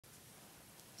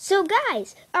So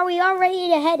guys, are we all ready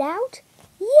to head out?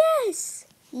 Yes!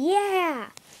 Yeah!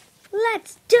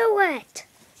 Let's do it!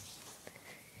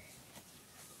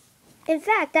 In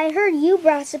fact, I heard you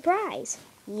brought a surprise.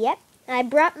 Yep, I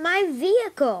brought my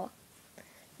vehicle.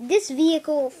 This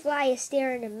vehicle will fly a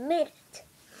stair in a minute.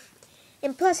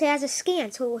 And plus it has a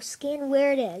scan, so it will scan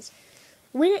where it is.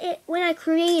 When I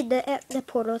created the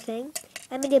portal thing,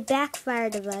 I made a backfire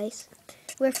device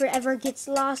where if it ever gets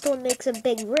lost or makes a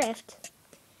big rift,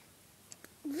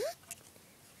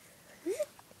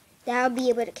 that'll be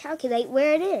able to calculate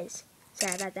where it is.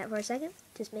 Sorry about that for a second.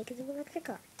 Just making some electric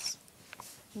cards.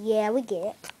 Yeah, we get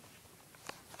it.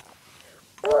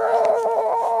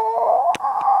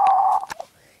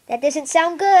 That doesn't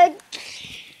sound good.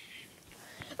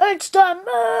 It's the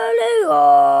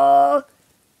meteor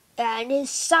and his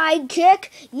sidekick,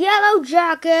 Yellow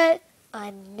Jacket.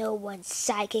 I'm no one's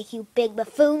sidekick, you big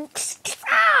buffoon.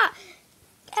 Ah!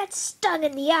 That stung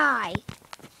in the eye.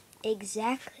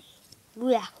 Exactly.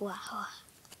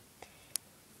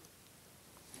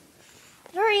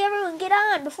 Hurry, everyone, get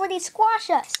on before they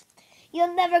squash us.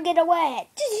 You'll never get away.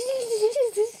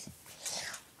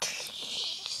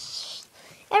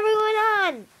 Everyone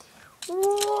on.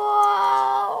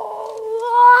 Whoa!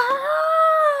 Whoa!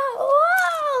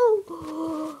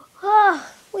 Oh,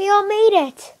 we all made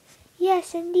it.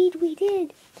 Yes, indeed we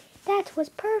did. That was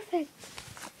perfect.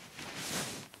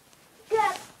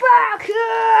 Get back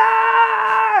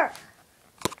here!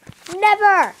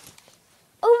 Never!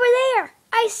 Over there!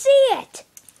 I see it!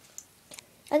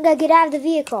 I'm gonna get out of the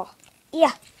vehicle.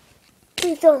 Yeah.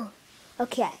 Please don't.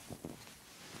 Okay.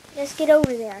 Let's get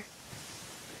over there.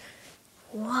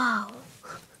 Wow.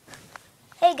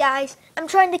 Hey guys, I'm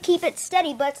trying to keep it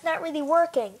steady, but it's not really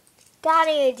working. Got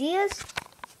any ideas?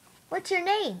 What's your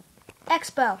name?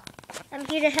 Expo. I'm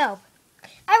here to help.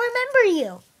 I remember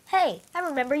you. Hey, I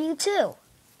remember you too.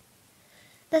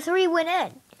 The three went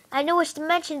in. I know which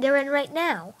dimension they're in right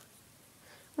now.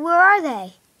 Where are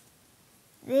they?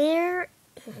 They're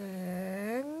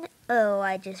in... Oh,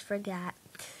 I just forgot.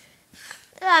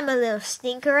 I'm a little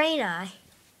stinker, ain't I?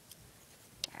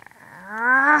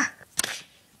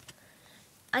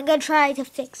 I'm gonna try to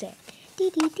fix it.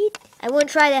 I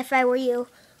wouldn't try that if I were you.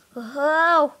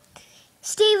 Oh,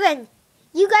 Steven,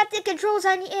 you got the controls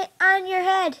on your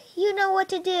head. You know what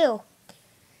to do.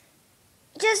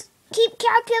 Just keep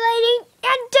calculating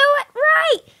and do it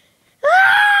right.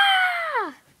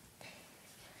 Ah!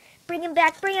 Bring him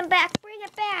back, bring him back, bring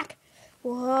it back.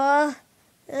 Whoa.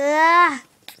 Ah.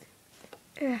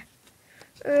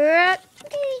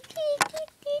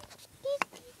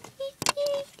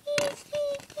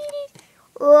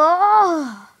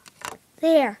 Oh,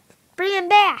 there. Bring him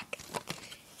back.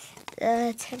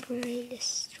 Temporary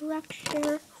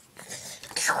destruction.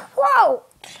 Whoa.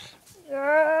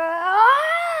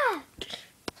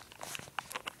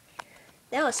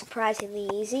 That was surprisingly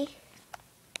easy.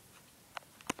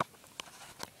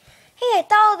 Hey, I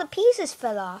thought all the pieces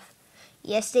fell off.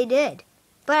 Yes, they did.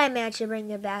 But I managed to bring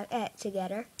them back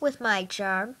together with my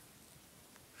charm.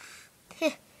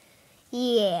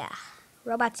 Yeah,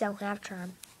 robots don't have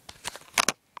charm.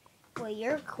 Well,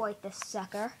 you're quite the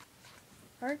sucker,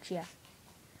 aren't you?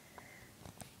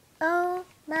 Oh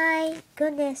my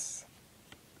goodness.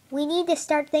 We need to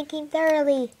start thinking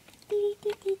thoroughly.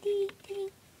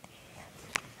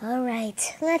 All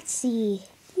right, let's see.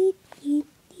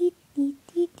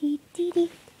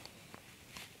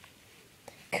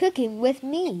 Cooking with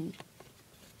me.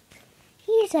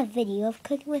 Here's a video of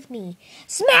cooking with me.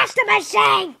 Smash the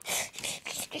machine!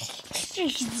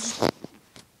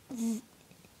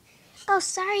 Oh,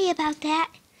 sorry about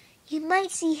that. You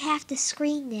might see half the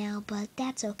screen now, but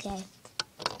that's okay.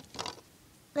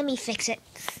 Let me fix it.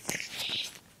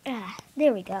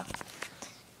 There we go.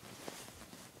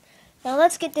 Now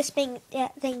let's get this thing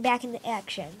back into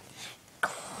action.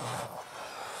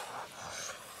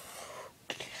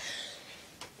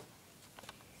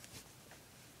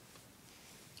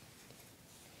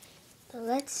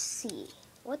 Let's see.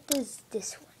 What does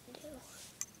this one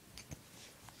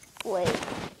do? Wait,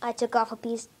 I took off a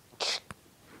piece.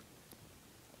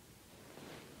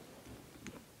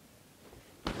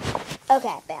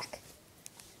 Okay, back.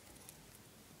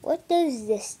 What does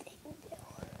this thing do?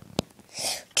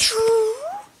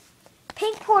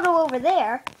 Pink portal over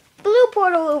there, blue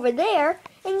portal over there,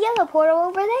 and yellow portal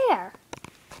over there.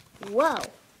 Whoa.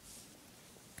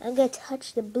 I'm going to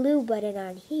touch the blue button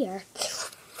on here.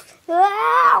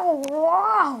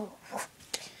 Whoa!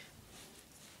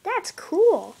 That's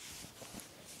cool.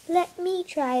 Let me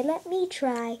try.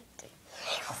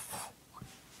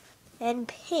 And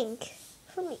pink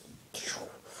for me.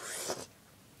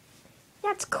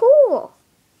 That's cool.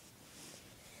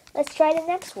 Let's try the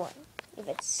next one. If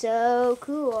it's so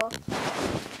cool.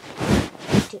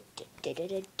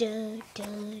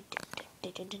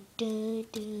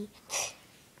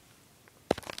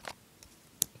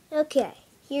 Okay,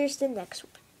 here's the next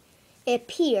one. It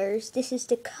appears this is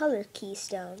the color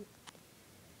keystone.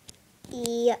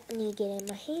 Yep, I need to get it in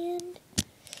my hand.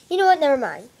 You know what? Never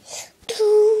mind.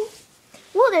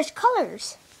 Whoa, there's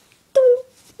colors.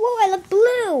 Whoa, I look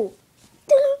blue.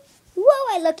 Whoa,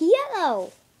 I look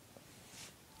yellow.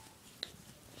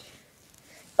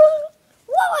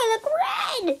 Whoa, I look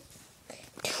red.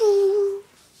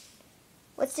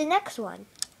 What's the next one?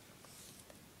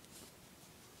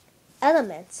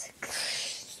 Elements.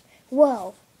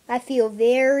 Whoa, I feel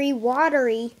very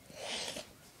watery.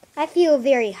 I feel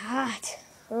very hot.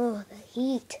 Oh, the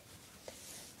heat.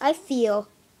 I feel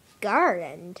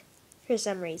gardened for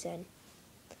some reason.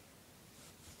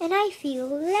 And I feel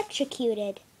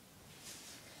electrocuted.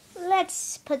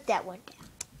 Let's put that one down.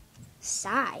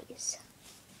 Size.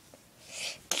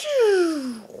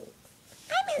 I'm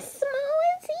as small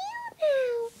as you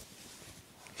now.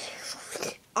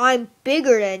 I'm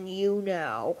bigger than you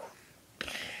now.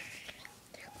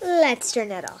 Let's turn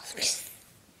that off.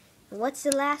 And what's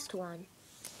the last one?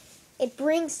 It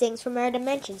brings things from our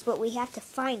dimensions, but we have to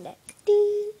find it.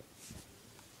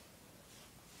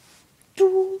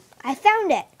 I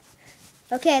found it.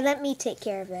 Okay, let me take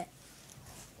care of it.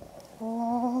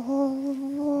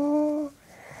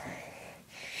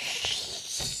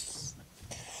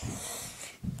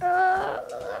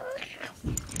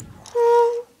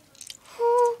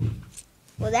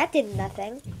 Well, that did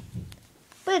nothing,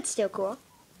 but it's still cool.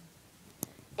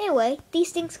 Anyway,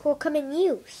 these things will come in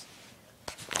use.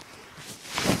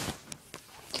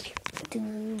 They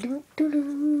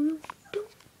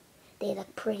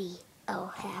look pretty. I'll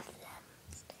have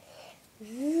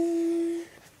them.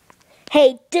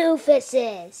 Hey,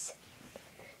 doofuses!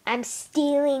 I'm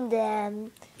stealing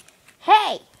them.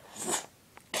 Hey!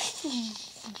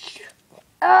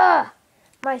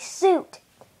 My suit!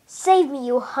 Save me,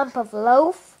 you hump of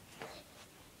loaf!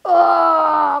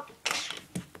 Oh!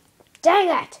 Dang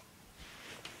it!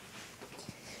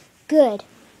 Good.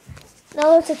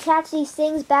 Now let's attach these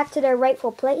things back to their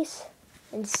rightful place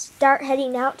and start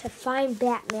heading out to find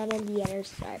Batman and the others.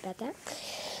 Sorry about that.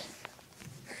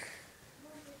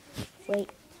 Wait,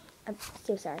 I'm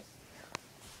so sorry.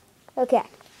 Okay,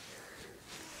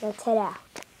 let's head out.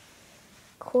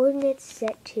 Coordinates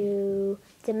set to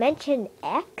dimension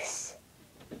X.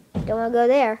 Don't want to go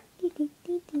there.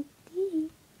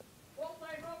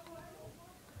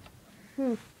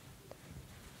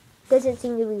 Doesn't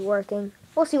seem to be working.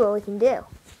 We'll see what we can do.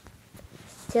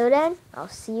 Till then, I'll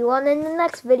see you on in the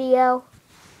next video.